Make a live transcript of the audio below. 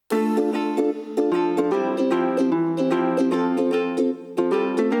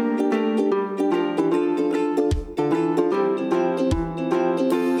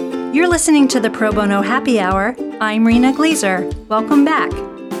listening to the Pro Bono Happy Hour. I'm Rena Glazer. Welcome back.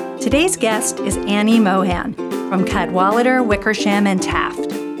 Today's guest is Annie Mohan from Cadwalader, Wickersham, and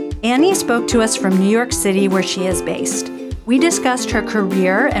Taft. Annie spoke to us from New York City, where she is based. We discussed her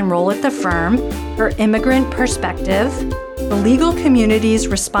career and role at the firm, her immigrant perspective, the legal community's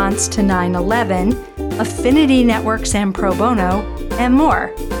response to 9/11, affinity networks and pro bono, and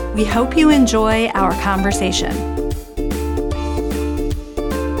more. We hope you enjoy our conversation.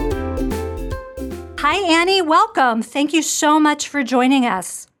 Hi, Annie. Welcome. Thank you so much for joining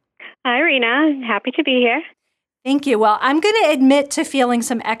us. Hi, Rena. Happy to be here. Thank you. Well, I'm going to admit to feeling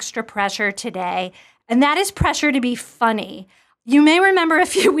some extra pressure today, and that is pressure to be funny. You may remember a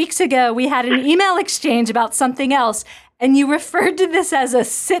few weeks ago, we had an email exchange about something else, and you referred to this as a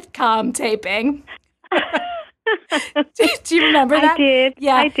sitcom taping. Do you remember that? I did.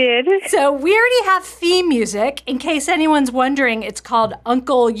 Yeah. I did. So we already have theme music. In case anyone's wondering, it's called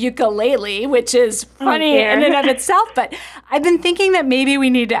Uncle Ukulele, which is funny in and of itself. But I've been thinking that maybe we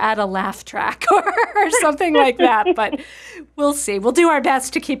need to add a laugh track or something like that. But we'll see. We'll do our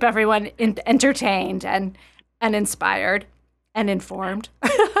best to keep everyone entertained and inspired and informed.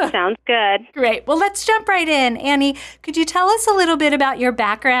 Sounds good. Great. Well, let's jump right in. Annie, could you tell us a little bit about your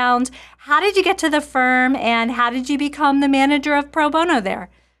background? How did you get to the firm, and how did you become the manager of pro bono there?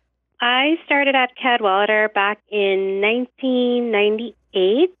 I started at Cadwalader back in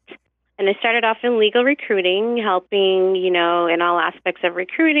 1998, and I started off in legal recruiting, helping, in all aspects of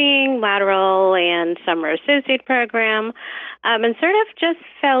recruiting, lateral and summer associate program, and sort of just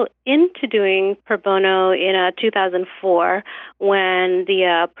fell into doing pro bono in 2004 when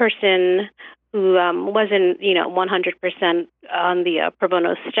the person who wasn't, 100% on the pro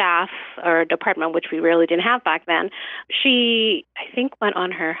bono staff or department, which we really didn't have back then. She, I think, went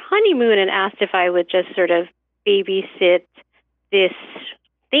on her honeymoon and asked if I would just sort of babysit this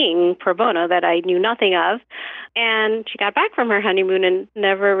thing pro bono that I knew nothing of. And she got back from her honeymoon and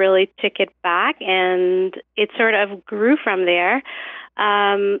never really took it back. And it sort of grew from there.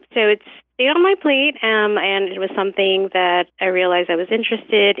 So it stayed on my plate, and it was something that I realized I was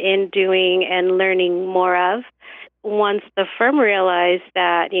interested in doing and learning more of. Once the firm realized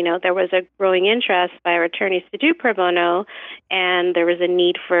that, there was a growing interest by our attorneys to do pro bono, and there was a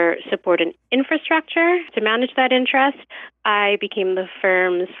need for support and infrastructure to manage that interest, I became the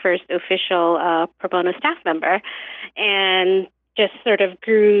firm's first official pro bono staff member, and just sort of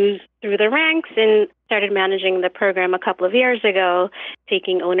grew through the ranks and started managing the program a couple of years ago,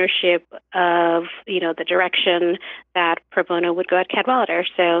 taking ownership of, the direction that pro bono would go at Cadwalader.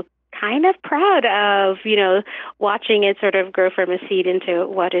 So kind of proud of, watching it sort of grow from a seed into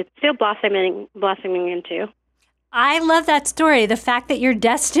what it's still blossoming into. I love that story. The fact that your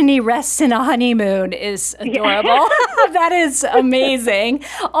destiny rests in a honeymoon is adorable. Yeah. That is amazing.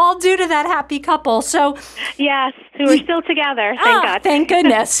 All due to that happy couple. So yes, who are still together. Thank God. Thank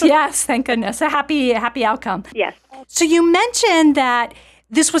goodness. Yes, thank goodness. A happy outcome. Yes. So you mentioned that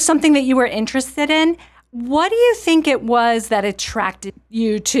this was something that you were interested in. What do you think it was that attracted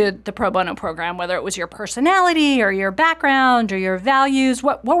you to the pro bono program, whether it was your personality or your background or your values?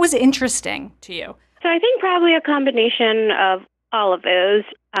 What was interesting to you? So I think probably a combination of all of those.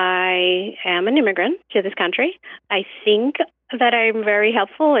 I am an immigrant to this country. I think that I'm very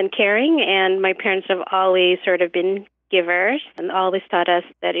helpful and caring, and my parents have always sort of been givers and always taught us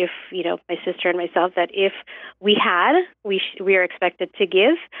that if, my sister and myself, that if we had, we are expected to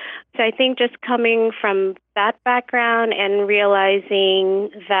give. So I think just coming from that background and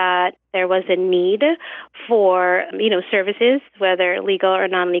realizing that there was a need for, services, whether legal or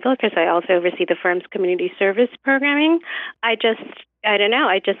non-legal, because I also oversee the firm's community service programming. I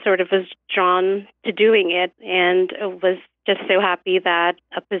just sort of was drawn to doing it and was just so happy that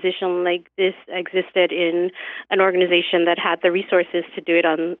a position like this existed in an organization that had the resources to do it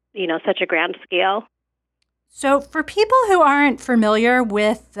on, such a grand scale. So for people who aren't familiar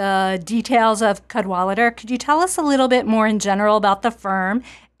with the details of Cadwalader, could you tell us a little bit more in general about the firm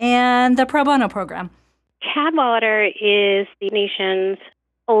and the pro bono program? Cadwalader is the nation's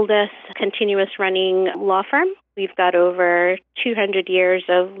oldest continuous running law firm. We've got over 200 years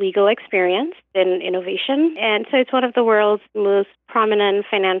of legal experience in innovation. And so it's one of the world's most prominent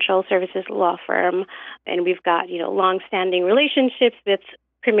financial services law firm. And we've got, long-standing relationships with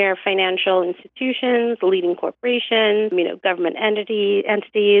premier financial institutions, leading corporations, government entities,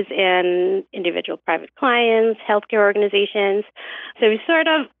 and individual private clients, healthcare organizations. So we sort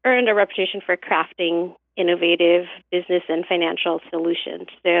of earned a reputation for crafting innovative business and financial solutions.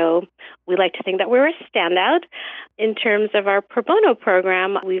 So We like to think that we're a standout. In terms of our pro bono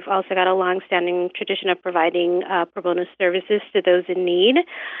program, we've also got a long-standing tradition of providing pro bono services to those in need.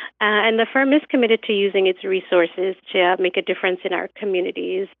 And the firm is committed to using its resources to make a difference in our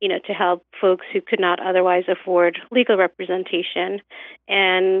communities, to help folks who could not otherwise afford legal representation.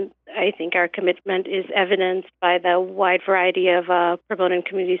 And I think our commitment is evidenced by the wide variety of pro bono and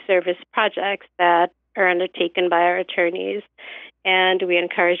community service projects that are undertaken by our attorneys. And we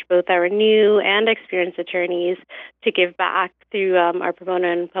encourage both our new and experienced attorneys to give back through our pro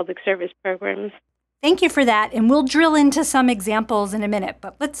bono and public service programs. Thank you for that. And we'll drill into some examples in a minute.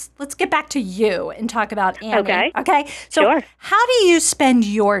 But let's get back to you and talk about Annie. Okay. So sure. How do you spend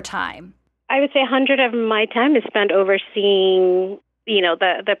your time? I would say 100 of my time is spent overseeing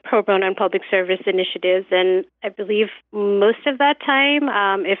the pro bono and public service initiatives. And I believe most of that time,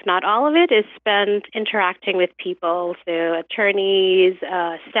 if not all of it, is spent interacting with people. So attorneys,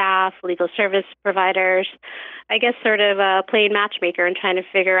 staff, legal service providers. I guess sort of playing matchmaker and trying to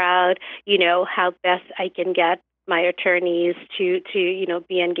figure out, how best I can get my attorneys to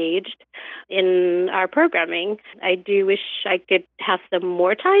be engaged in our programming. I do wish I could have some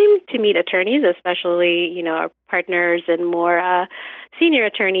more time to meet attorneys, especially, our partners and more senior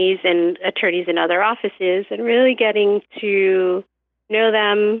attorneys and attorneys in other offices, and really getting to know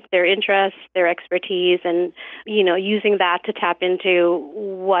them, their interests, their expertise, and, using that to tap into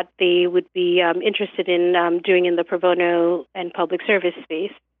what they would be interested in doing in the pro bono and public service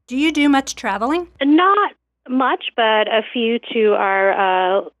space. Do you do much traveling? Not much, but a few to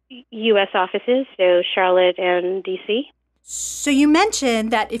our U.S. offices, so Charlotte and D.C. So you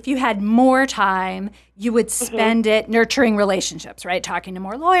mentioned that if you had more time, you would spend it nurturing relationships, right? Talking to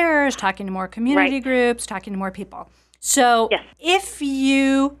more lawyers, talking to more community groups, talking to more people. So if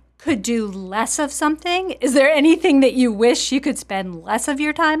you could do less of something, is there anything that you wish you could spend less of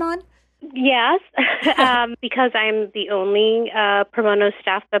your time on? Yes, because I'm the only pro bono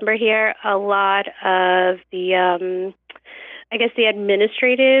staff member here, a lot of the, the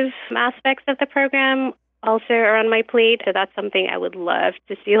administrative aspects of the program also are on my plate. So that's something I would love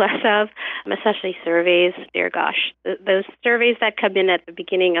to see less of, especially surveys. Dear gosh, those surveys that come in at the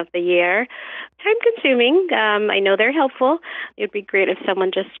beginning of the year, time-consuming. I know they're helpful. It would be great if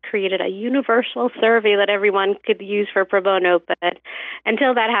someone just created a universal survey that everyone could use for pro bono. But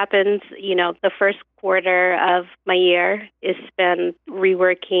until that happens, the first quarter of my year is spent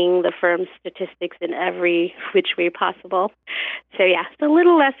reworking the firm's statistics in every which way possible. So it's a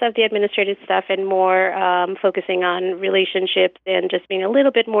little less of the administrative stuff and more focusing on relationships and just being a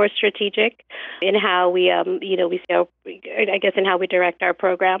little bit more strategic in how we, in how we direct our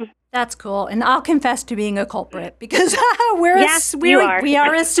program. That's cool. And I'll confess to being a culprit because we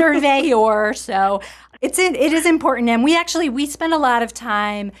are a surveyor. So it is important. And we spend a lot of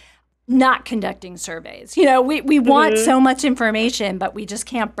time not conducting surveys. We want so much information, but we just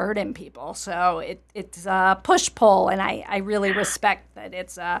can't burden people. So it's a push-pull, and I really respect that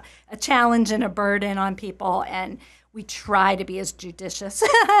it's a challenge and a burden on people, and we try to be as judicious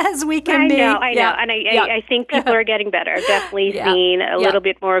as we can be. I know. And I think people are getting better. Definitely seeing a little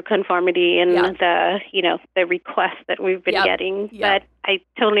bit more conformity in the requests that we've been getting. But I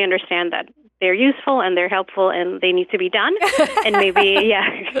totally understand that they're useful and they're helpful and they need to be done. And maybe,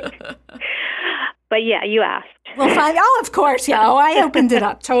 But you asked. Well, fine. Oh, of course. I opened it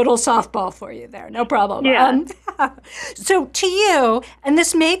up. Total softball for you there. No problem. Yeah. So to you, and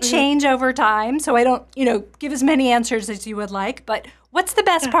this may change over time, so I don't, give as many answers as you would like, but what's the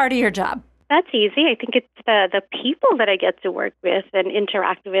best part of your job? That's easy. I think it's the people that I get to work with and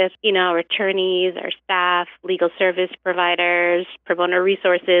interact with, our attorneys, our staff, legal service providers, pro bono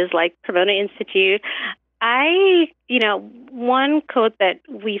resources like Pro Bono Institute. One quote that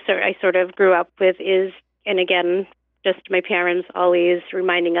I sort of grew up with is, and again, just my parents always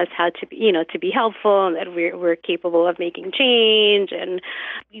reminding us how to be helpful and that we're capable of making change. And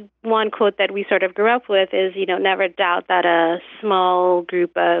one quote that we sort of grew up with is, never doubt that a small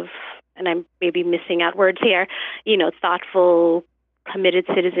group of, and I'm maybe missing out words here, thoughtful, committed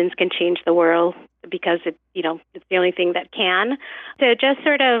citizens can change the world because it's the only thing that can. So just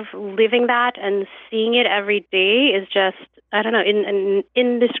sort of living that and seeing it every day is just, I don't know, an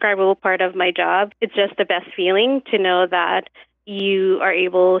indescribable part of my job. It's just the best feeling to know that you are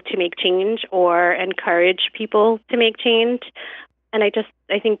able to make change or encourage people to make change. And I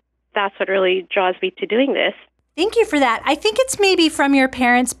think that's what really draws me to doing this. Thank you for that. I think it's maybe from your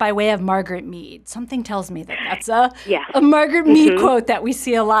parents by way of Margaret Mead. Something tells me that that's a Margaret Mead quote that we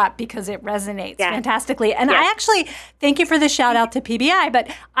see a lot because it resonates fantastically. And I actually thank you for the shout out to PBI, but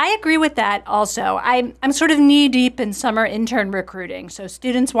I agree with that also. I'm sort of knee deep in summer intern recruiting. So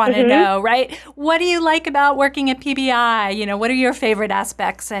students want to know, right? What do you like about working at PBI? You know, what are your favorite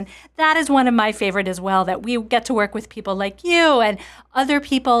aspects? And that is one of my favorite as well, that we get to work with people like you and other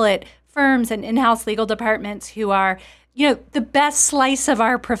people at firms and in-house legal departments who are, you know, the best slice of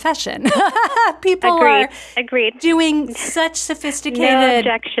our profession. People are doing such sophisticated... No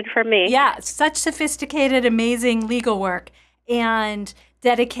objection from me. Yeah, such sophisticated, amazing legal work and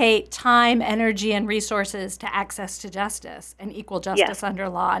dedicate time, energy, and resources to access to justice and equal justice under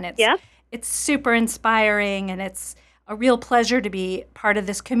law. And it's super inspiring, and it's a real pleasure to be part of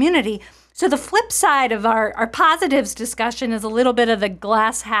this community. So the flip side of our positives discussion is a little bit of the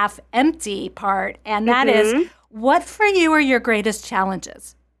glass half empty part, and that is, what for you are your greatest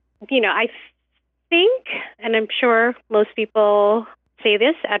challenges? You know, I think, and I'm sure most people say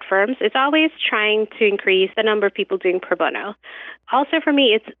this at firms, it's always trying to increase the number of people doing pro bono. Also for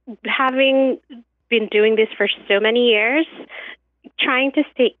me, it's having been doing this for so many years, trying to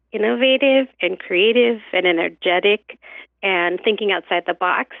stay innovative and creative and energetic and thinking outside the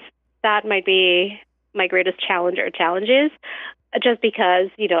box. That might be my greatest challenge or challenges, just because,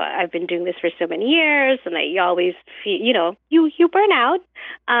 you know, I've been doing this for so many years, and you always feel, you know, you burn out.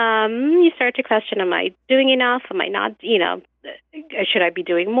 You start to question, am I doing enough? Am I not, you know, should I be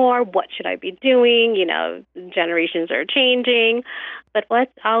doing more? What should I be doing? You know, generations are changing. But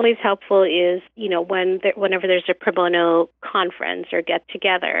what's always helpful is, you know, whenever there's a pro bono conference or get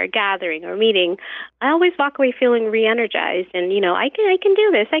together or gathering or meeting, I always walk away feeling re-energized and, you know, I can do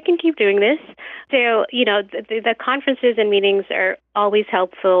this. I can keep doing this. So, you know, the conferences and meetings are always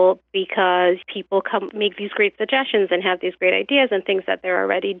helpful because people make these great suggestions and have these great ideas and things that they're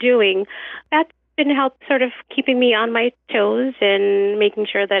already doing. That's been help sort of keeping me on my toes and making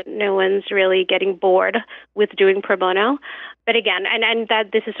sure that no one's really getting bored with doing pro bono. But again, and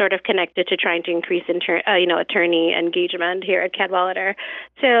that this is sort of connected to trying to increase attorney engagement here at Cadwalader.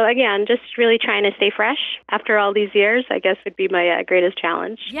 So again, just really trying to stay fresh after all these years, I guess, would be my greatest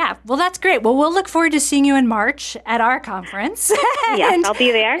challenge. Yeah, well, that's great. Well, we'll look forward to seeing you in March at our conference. Yes, I'll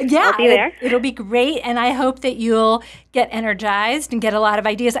be there. Yeah, I'll be there. It'll be great, and I hope that you'll get energized and get a lot of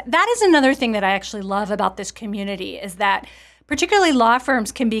ideas. That is another thing that I actually love about this community is that particularly law firms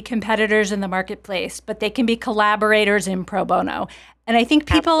can be competitors in the marketplace, but they can be collaborators in pro bono. And I think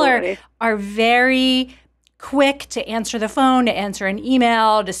people are very quick to answer the phone, to answer an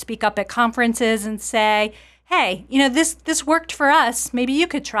email, to speak up at conferences and say, hey, you know, this worked for us. Maybe you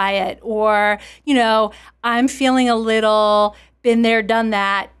could try it. Or, you know, I'm feeling a little been there, done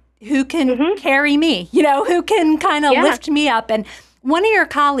that. Who can carry me? You know, who can kind of lift me up? And one of your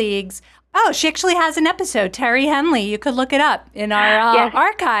colleagues, she actually has an episode, Terry Henley. You could look it up in our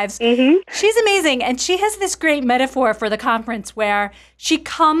archives. She's amazing. And she has this great metaphor for the conference where she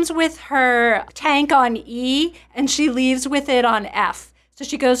comes with her tank on E and she leaves with it on F. So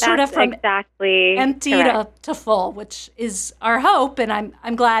she goes sort of from empty to full, which is our hope. And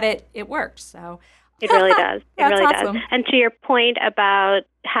I'm glad it works. So it really does. It really awesome. does. And to your point about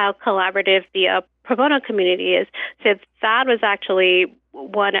how collaborative the pro bono community is, so that was actually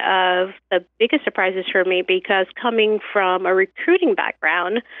one of the biggest surprises for me, because coming from a recruiting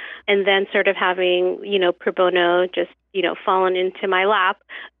background and then sort of having, you know, pro bono just, you know, fallen into my lap,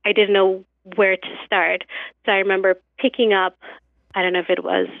 I didn't know where to start. So I remember picking up, I don't know if it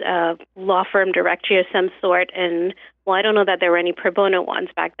was a law firm directory of some sort, and well, I don't know that there were any pro bono ones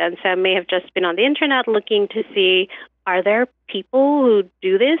back then, so I may have just been on the internet looking to see, are there people who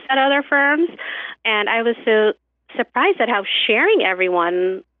do this at other firms? And I was so surprised at how sharing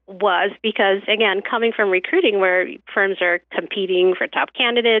everyone was, because again, coming from recruiting where firms are competing for top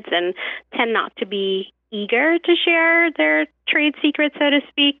candidates and tend not to be eager to share their trade secrets, so to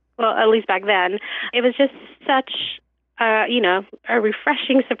speak, well, at least back then, it was just such a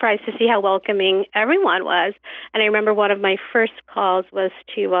refreshing surprise to see how welcoming everyone was. And I remember one of my first calls was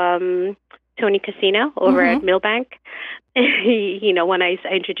to Tony Casino over at Millbank. You know, when I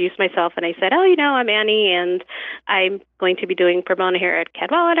introduced myself and I said, oh, you know, I'm Annie and I'm going to be doing pro bono here at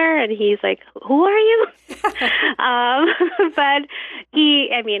Cadwalader. And he's like, who are you?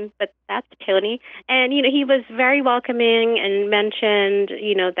 But that's Tony. And, you know, he was very welcoming and mentioned,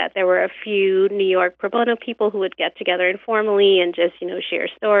 you know, that there were a few New York pro bono people who would get together informally and just, you know, share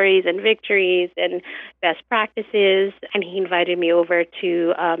stories and victories and best practices. And he invited me over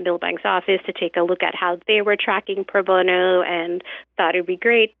to Millbank's office to take a look at how they were tracking pro bono bono and thought it would be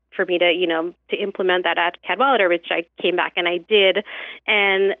great for me to, to implement that at Cadwalader, which I came back and I did.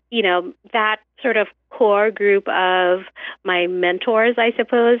 And, that sort of core group of my mentors, I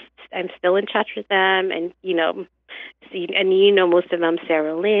suppose, I'm still in touch with them. And, most of them,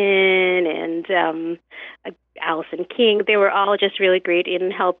 Sarah Lynn and Allison King, they were all just really great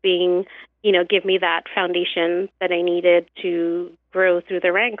in helping, give me that foundation that I needed to grow through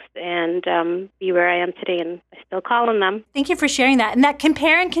the ranks and be where I am today. And I still call on them. Thank you for sharing that. And that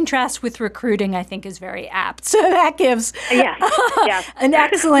compare and contrast with recruiting, I think, is very apt. So that gives an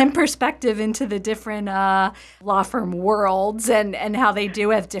excellent perspective into the different law firm worlds and how they do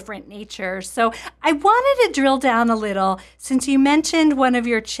have different natures. So I wanted to drill down a little since you mentioned one of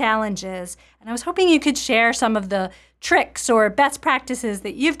your challenges, and I was hoping you could share some of the tricks or best practices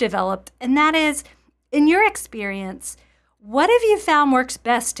that you've developed. And that is, in your experience, what have you found works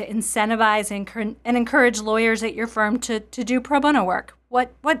best to incentivize and encourage lawyers at your firm to do pro bono work?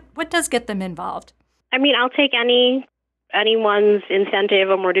 What does get them involved? I mean, I'll take anyone's incentive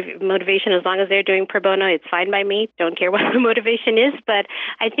or motivation as long as they're doing pro bono. It's fine by me. Don't care what the motivation is. But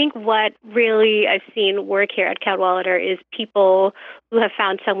I think what really I've seen work here at Cadwalader is people who have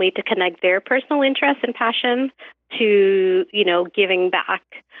found some way to connect their personal interest and passion to, giving back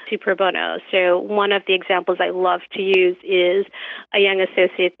to pro bono. So one of the examples I love to use is a young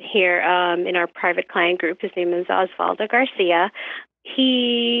associate here in our private client group. His name is Osvaldo Garcia.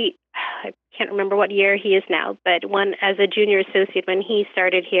 I can't remember what year he is now, but as a junior associate when he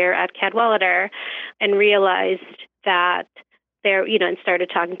started here at Cadwalader and realized that and started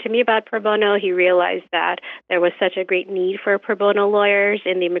talking to me about pro bono, he realized that there was such a great need for pro bono lawyers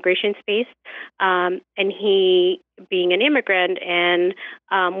in the immigration space. And he, being an immigrant and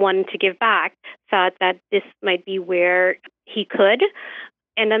wanting to give back, thought that this might be where he could.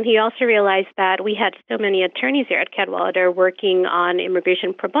 And then he also realized that we had so many attorneys here at Cadwalader working on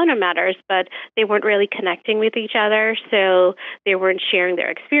immigration pro bono matters, but they weren't really connecting with each other. So they weren't sharing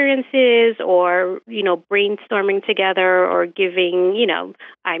their experiences or, brainstorming together or giving,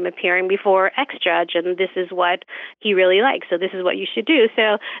 I'm appearing before X judge and this is what he really likes. So this is what you should do.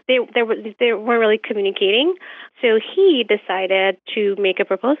 So they weren't really communicating. So he decided to make a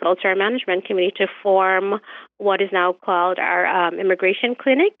proposal to our management committee to form what is now called our immigration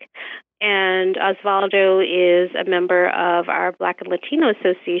clinic. And Osvaldo is a member of our Black and Latino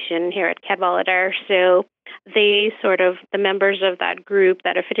Association here at Cadwalader. So the members of that group,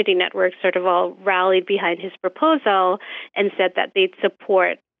 that affinity network, sort of all rallied behind his proposal and said that they'd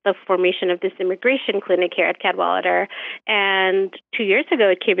support the formation of this immigration clinic here at Cadwalader. And 2 years ago,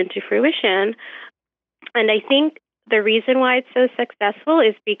 it came into fruition. And I think the reason why it's so successful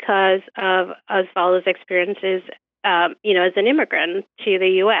is because of Osvaldo's experiences, as an immigrant to the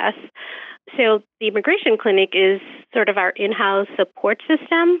U.S. So the immigration clinic is sort of our in-house support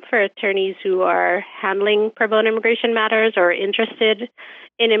system for attorneys who are handling pro bono immigration matters or interested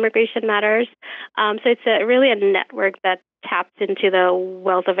in immigration matters. So it's really a network that taps into the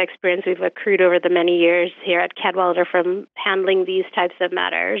wealth of experience we've accrued over the many years here at Cadwalader from handling these types of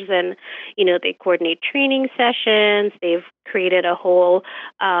matters. And, they coordinate training sessions. They've created a whole,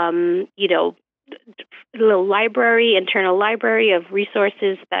 little internal library of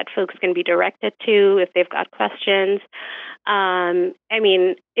resources that folks can be directed to if they've got questions.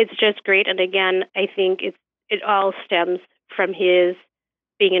 It's just great. And again, I think it all stems from his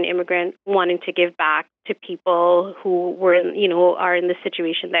being an immigrant, wanting to give back to people who are in the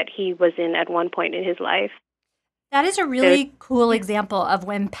situation that he was in at one point in his life. That is a really cool example of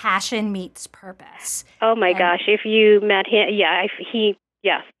when passion meets purpose. Oh my gosh! If you met him, he's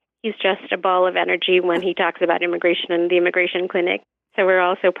just a ball of energy when he talks about immigration and the immigration clinic. So we're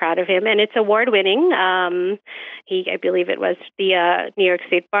all so proud of him, and it's award-winning. I believe it was the New York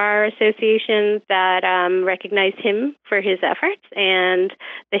State Bar Association that recognized him for his efforts, and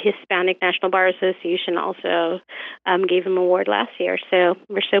the Hispanic National Bar Association also gave him an award last year. So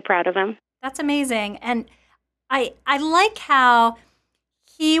we're so proud of him. That's amazing, and I like how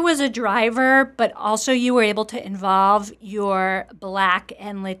he was a driver, but also you were able to involve your Black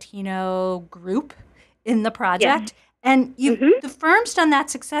and Latino group in the project. Yes. And the firm's done that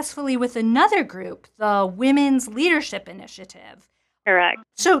successfully with another group, the Women's Leadership Initiative. Correct.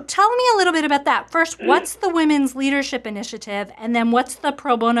 So tell me a little bit about that. First, what's the Women's Leadership Initiative, and then what's the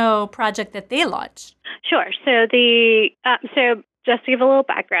pro bono project that they launched? Sure. So so just to give a little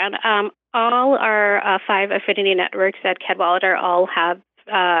background, all our 5 affinity networks at Cadwalader all have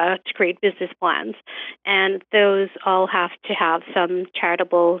to create business plans, and those all have to have some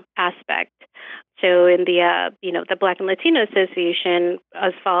charitable aspect. So in the Black and Latino Association,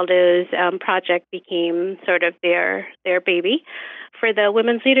 Osvaldo's project became sort of their baby. For the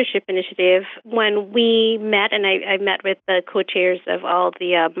Women's Leadership Initiative, when we met, and I met with the co-chairs of all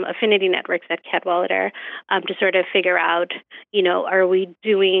the affinity networks at Cadwalader to sort of figure out, are we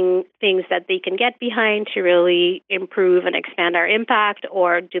doing things that they can get behind to really improve and expand our impact,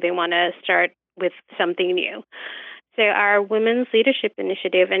 or do they want to start with something new? So our Women's Leadership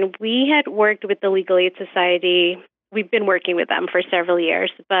Initiative, and we had worked with the Legal Aid Society. We've been working with them for several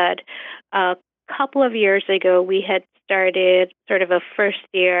years, but a couple of years ago, we had started sort of a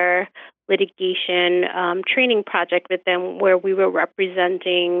first-year litigation training project with them where we were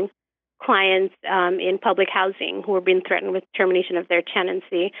representing clients in public housing who were being threatened with termination of their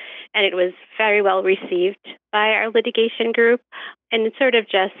tenancy. And it was very well received by our litigation group. And it sort of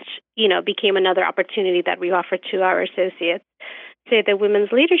just, became another opportunity that we offer to our associates. So the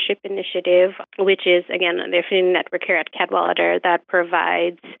Women's Leadership Initiative, which is, again, the affinity network here at Cadwalader that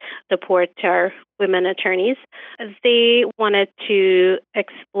provides support to our women attorneys, they wanted to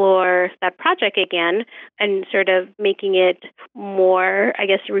explore that project again and sort of making it more,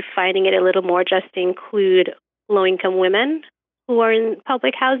 refining it a little more just to include low-income women who are in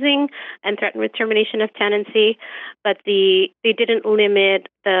public housing and threatened with termination of tenancy, but they didn't limit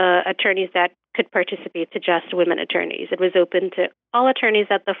the attorneys that could participate to just women attorneys. It was open to all attorneys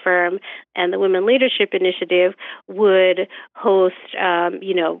at the firm, and the Women Leadership Initiative would host, I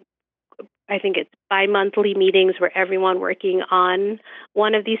think it's bi-monthly meetings where everyone working on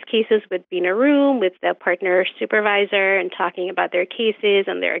one of these cases would be in a room with the partner supervisor and talking about their cases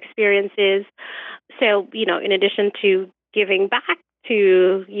and their experiences. So, in addition to giving back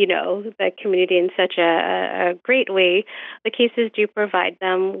to, the community in such a great way, the cases do provide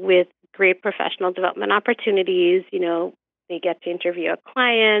them with great professional development opportunities. They get to interview a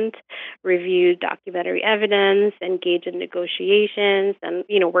client, review documentary evidence, engage in negotiations, and,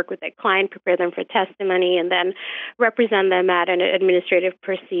 work with a client, prepare them for testimony, and then represent them at an administrative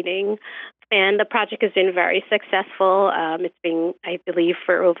proceeding. And the project has been very successful. It's been, I believe,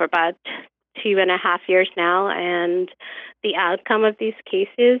 for over about 2.5 years now. And the outcome of these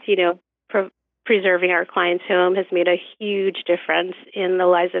cases, preserving our clients' home has made a huge difference in the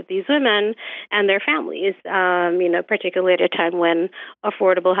lives of these women and their families, particularly at a time when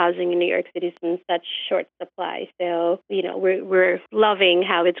affordable housing in New York City is in such short supply. So, we're loving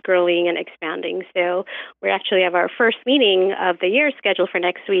how it's growing and expanding. So we actually have our first meeting of the year scheduled for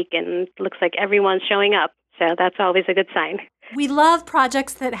next week, and it looks like everyone's showing up. So that's always a good sign. We love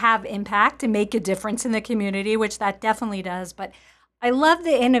projects that have impact and make a difference in the community, which that definitely does. But I love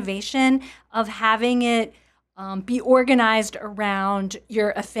the innovation of having it be organized around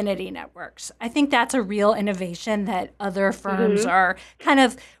your affinity networks. I think that's a real innovation that other firms are kind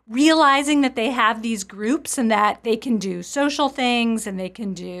of realizing that they have these groups and that they can do social things and they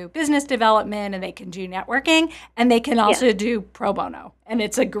can do business development and they can do networking and they can also do pro bono. And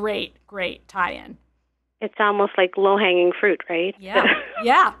it's a great, great tie-in. It's almost like low-hanging fruit, right?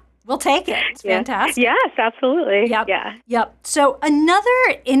 Yeah. We'll take it. It's fantastic. Yes, absolutely. Yep. So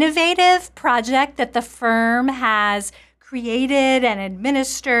another innovative project that the firm has created and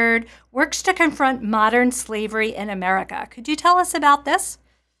administered works to confront modern slavery in America. Could you tell us about this?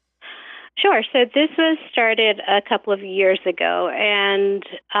 Sure. So this was started a couple of years ago, and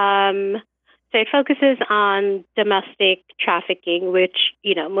so it focuses on domestic trafficking, which,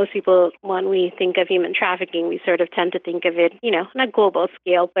 most people, when we think of human trafficking, we sort of tend to think of it, on a global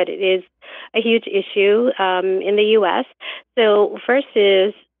scale, but it is a huge issue in the U.S. So first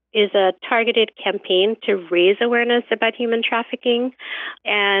is a targeted campaign to raise awareness about human trafficking,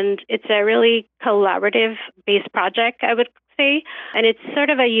 and it's a really collaborative-based project, I would say, and it's sort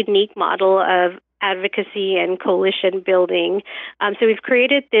of a unique model of advocacy and coalition building. So we've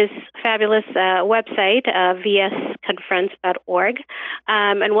created this fabulous website, vsconfronts.org.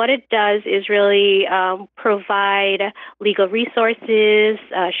 And what it does is really provide legal resources,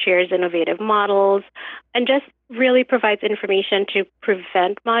 shares innovative models, and just really provides information to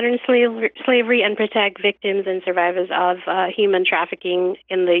prevent modern slavery and protect victims and survivors of human trafficking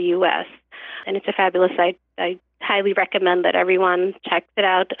in the U.S. And it's a fabulous site. I highly recommend that everyone checks it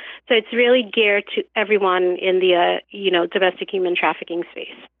out. So it's really geared to everyone in the, domestic human trafficking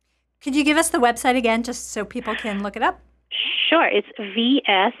space. Could you give us the website again, just so people can look it up? Sure. It's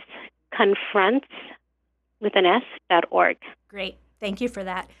vsconfronts.org. Great. Thank you for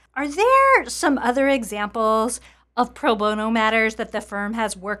that. Are there some other examples of pro bono matters that the firm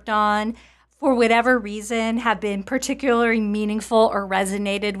has worked on for whatever reason have been particularly meaningful or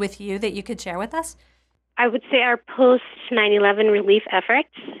resonated with you that you could share with us? I would say our post 9/11 relief efforts.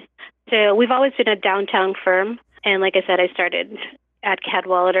 So we've always been a downtown firm. And like I said, I started at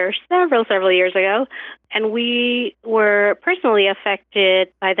Cadwalader several years ago. And we were personally affected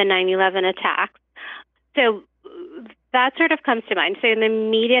by the 9/11 attacks. So that sort of comes to mind. So in the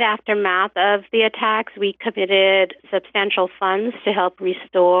immediate aftermath of the attacks, we committed substantial funds to help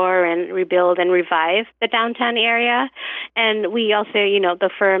restore and rebuild and revive the downtown area. And we also, the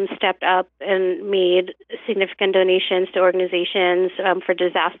firm stepped up and made significant donations to organizations for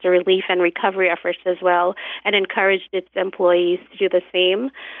disaster relief and recovery efforts as well, and encouraged its employees to do the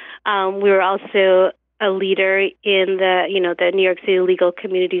same. We were also a leader in the New York City legal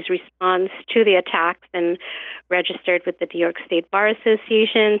community's response to the attacks, and registered with the New York State Bar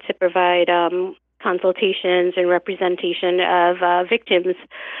Association to provide consultations and representation of victims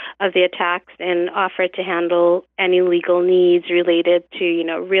of the attacks, and offered to handle any legal needs related to,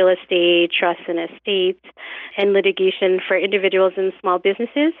 real estate, trusts and estates, and litigation for individuals and small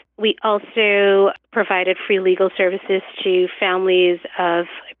businesses. We also provided free legal services to families of,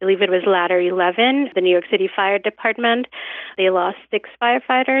 I believe it was Ladder 11, the New York City Fire Department. They lost 6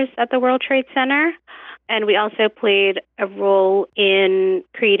 firefighters at the World Trade Center. And we also played a role in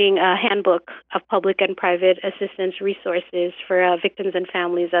creating a handbook of public and private assistance resources for victims and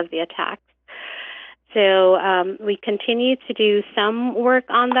families of the attacks. So we continue to do some work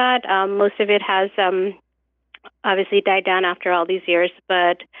on that. Most of it has obviously died down after all these years,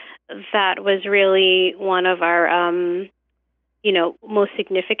 but that was really one of our, most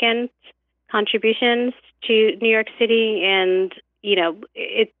significant contributions to New York City. And,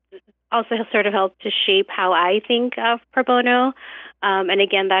 it also sort of helped to shape how I think of pro bono. And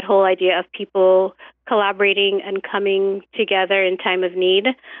again, that whole idea of people collaborating and coming together in time of need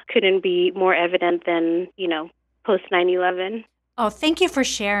couldn't be more evident than, post 9/11. Oh, thank you for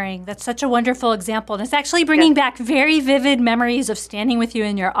sharing. That's such a wonderful example. And it's actually bringing back very vivid memories of standing with you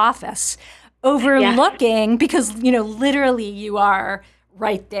in your office, overlooking, because, literally you are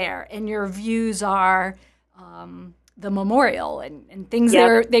right there and your views are the memorial and things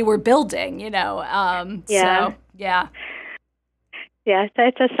they were building, So, yeah. Yeah, so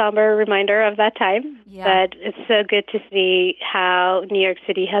it's a somber reminder of that time. Yeah. But it's so good to see how New York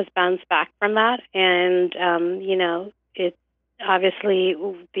City has bounced back from that. And, it's obviously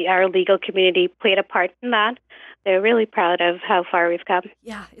our legal community played a part in that. They're really proud of how far we've come.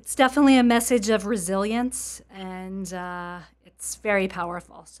 Yeah, it's definitely a message of resilience, and it's very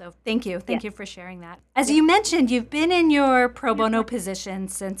powerful. So thank you. Thank you for sharing that. As you mentioned, you've been in your pro bono position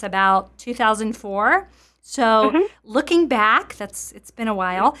since about 2004. So looking back, it's been a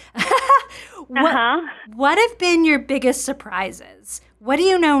while. What have been your biggest surprises? What do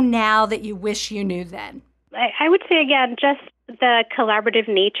you know now that you wish you knew then? I would say, again, just the collaborative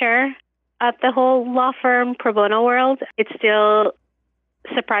nature of the whole law firm pro bono world. It still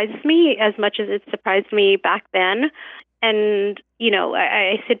surprises me as much as it surprised me back then. And,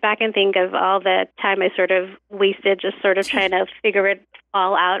 I sit back and think of all the time I sort of wasted just sort of trying to figure it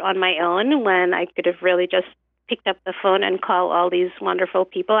all out on my own, when I could have really just picked up the phone and called all these wonderful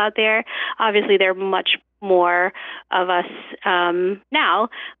people out there. Obviously, there are much more of us now,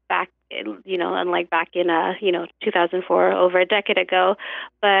 unlike back in 2004, over a decade ago.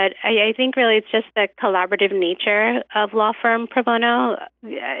 But I think really it's just the collaborative nature of law firm pro bono.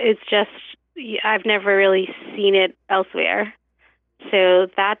 It's just, I've never really seen it elsewhere. So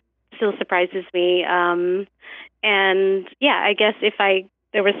that still surprises me. And I guess if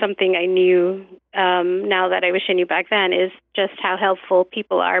there was something I knew now that I wish I knew back then, is just how helpful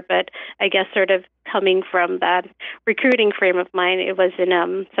people are. But I guess sort of coming from that recruiting frame of mind, it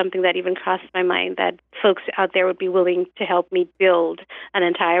wasn't something that even crossed my mind that folks out there would be willing to help me build an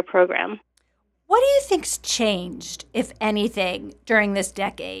entire program. What do you think's changed, if anything, during this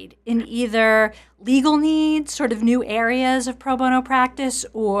decade in either legal needs, sort of new areas of pro bono practice,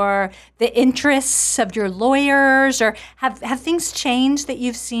 or the interests of your lawyers? Or have things changed that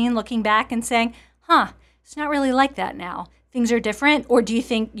you've seen looking back and saying, it's not really like that now? Things are different? Or do you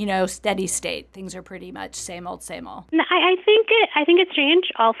think, steady state, things are pretty much same old, same old? No, I think it's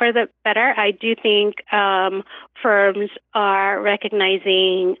changed, all for the better. I do think firms are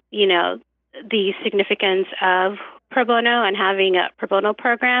recognizing, the significance of pro bono and having a pro bono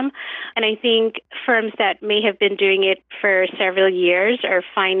program. And I think firms that may have been doing it for several years are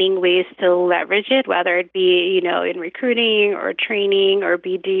finding ways to leverage it, whether it be, in recruiting or training or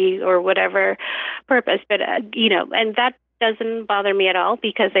BD or whatever purpose. But, and that doesn't bother me at all,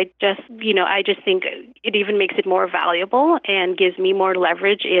 because I just think it even makes it more valuable and gives me more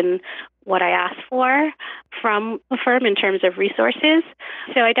leverage in what I ask for from a firm in terms of resources.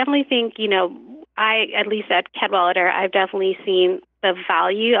 So I definitely think, at least at Cadwalader, I've definitely seen the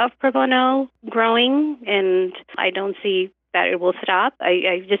value of pro bono growing, and I don't see that it will stop.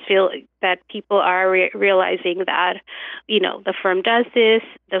 I just feel that people are realizing that, the firm does this,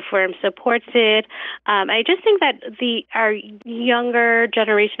 the firm supports it. I just think that our younger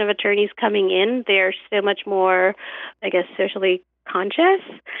generation of attorneys coming in, they're so much more, I guess, socially conscious.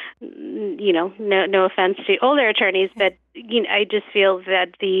 No offense to older attorneys, but I just feel that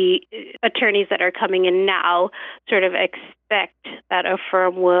the attorneys that are coming in now sort of expect that a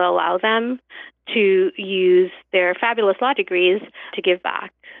firm will allow them to use their fabulous law degrees to give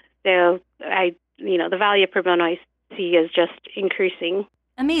back. So the value of pro bono I see is just increasing.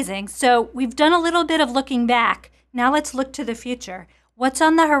 Amazing. So we've done a little bit of looking back. Now let's look to the future. What's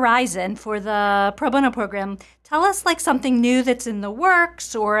on the horizon for the pro bono program? Tell us like something new that's in the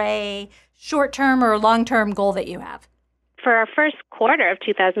works or a short-term or long-term goal that you have. For our first quarter of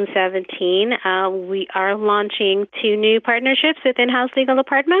 2017, we are launching 2 new partnerships with in-house legal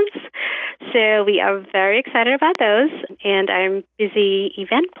departments. So we are very excited about those, and I'm busy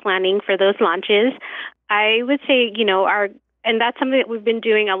event planning for those launches. I would say, and that's something that we've been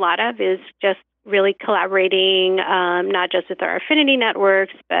doing a lot of, is just really collaborating, not just with our affinity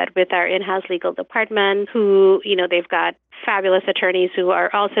networks, but with our in-house legal department who, they've got fabulous attorneys who are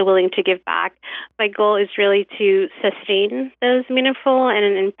also willing to give back. My goal is really to sustain those meaningful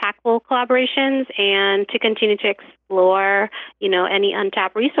and impactful collaborations and to continue to explore, any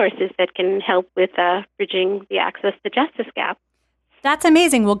untapped resources that can help with bridging the access to justice gap. That's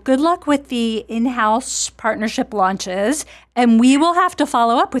amazing. Well, good luck with the in-house partnership launches, and we will have to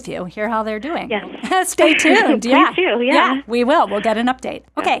follow up with you, hear how they're doing. Yes. Stay tuned. Please do, yeah. We will. We'll get an update.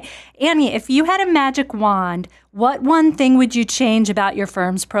 Okay, Annie, if you had a magic wand, what one thing would you change about your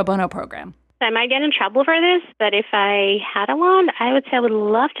firm's pro bono program? I might get in trouble for this, but if I had a wand, I would say I would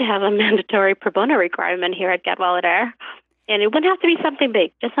love to have a mandatory pro bono requirement here at Cadwalader. And it wouldn't have to be something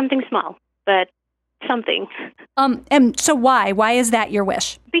big, just something small, but something. And so why? Why is that your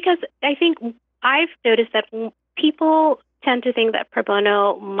wish? Because I think I've noticed that people tend to think that pro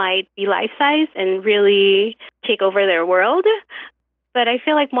bono might be life-size and really take over their world. But I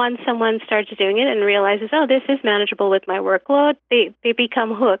feel like once someone starts doing it and realizes, oh, this is manageable with my workload, they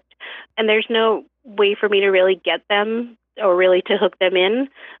become hooked. And there's no way for me to really get them or really to hook them in.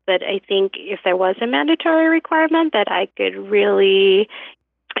 But I think if there was a mandatory requirement that I could really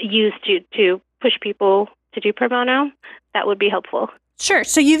use to push people to do pro bono, that would be helpful. Sure.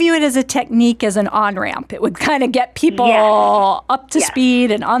 So you view it as a technique, as an on-ramp. It would kind of get people up to speed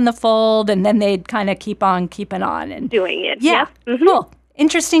and on the fold, and then they'd kind of keep on keeping on. And doing it. Yeah. Mm-hmm. Cool.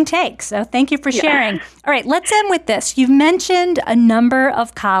 Interesting take. So thank you for sharing. All right. Let's end with this. You've mentioned a number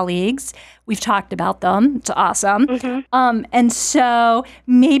of colleagues. We've talked about them. It's awesome. Mm-hmm. And so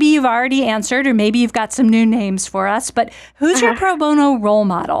maybe you've already answered, or maybe you've got some new names for us, but who's your pro bono role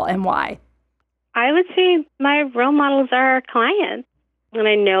model and why? I would say my role models are our clients. And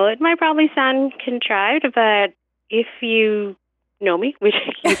I know it might probably sound contrived, but if you know me, which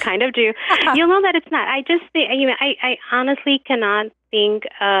you kind of do, you'll know that it's not. I just think, I honestly cannot think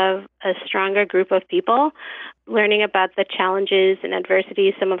of a stronger group of people. Learning about the challenges and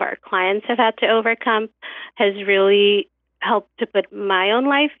adversities some of our clients have had to overcome has really helped to put my own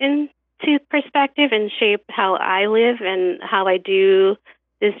life into perspective and shape how I live and how I do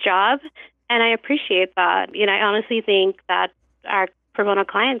this job. And I appreciate that. I honestly think that our pro bono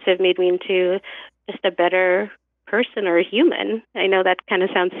clients have made me into just a better person or a human. I know that kind of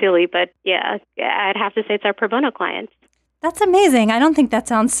sounds silly, but yeah, I'd have to say it's our pro bono clients. That's amazing. I don't think that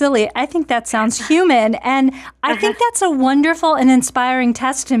sounds silly. I think that sounds human. And I think that's a wonderful and inspiring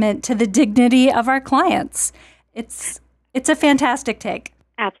testament to the dignity of our clients. It's a fantastic take.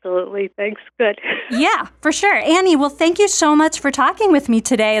 Absolutely. Thanks. Good. Yeah, for sure. Annie, well, thank you so much for talking with me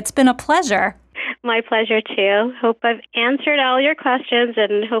today. It's been a pleasure. My pleasure, too. Hope I've answered all your questions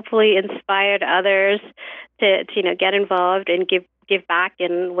and hopefully inspired others to get involved and give back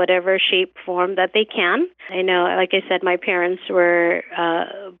in whatever shape, form that they can. I know, like I said, my parents were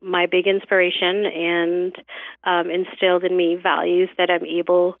my big inspiration and instilled in me values that I'm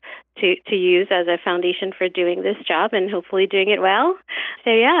able to use as a foundation for doing this job and hopefully doing it well.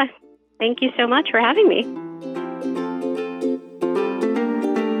 So, yeah, thank you so much for having me.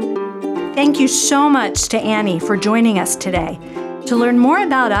 Thank you so much to Annie for joining us today. To learn more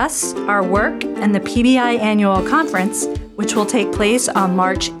about us, our work, and the PBI Annual Conference, which will take place on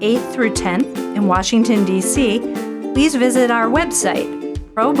March 8th through 10th in Washington, D.C., please visit our website,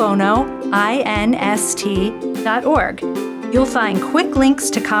 probonoinst.org. You'll find quick links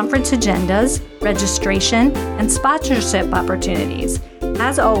to conference agendas, registration, and sponsorship opportunities.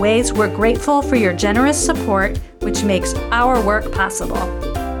 As always, we're grateful for your generous support, which which makes our work possible.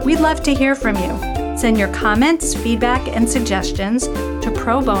 We'd love to hear from you. Send your comments, feedback, and suggestions to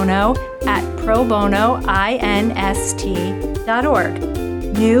pro bono at probonoinst.org.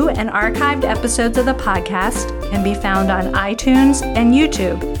 New and archived episodes of the podcast can be found on iTunes and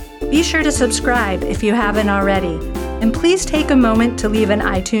YouTube. Be sure to subscribe if you haven't already. And please take a moment to leave an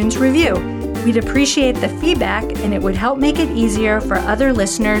iTunes review. We'd appreciate the feedback, and it would help make it easier for other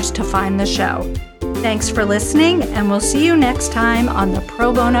listeners to find the show. Thanks for listening, and we'll see you next time on the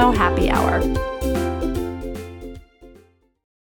Pro Bono Happy Hour.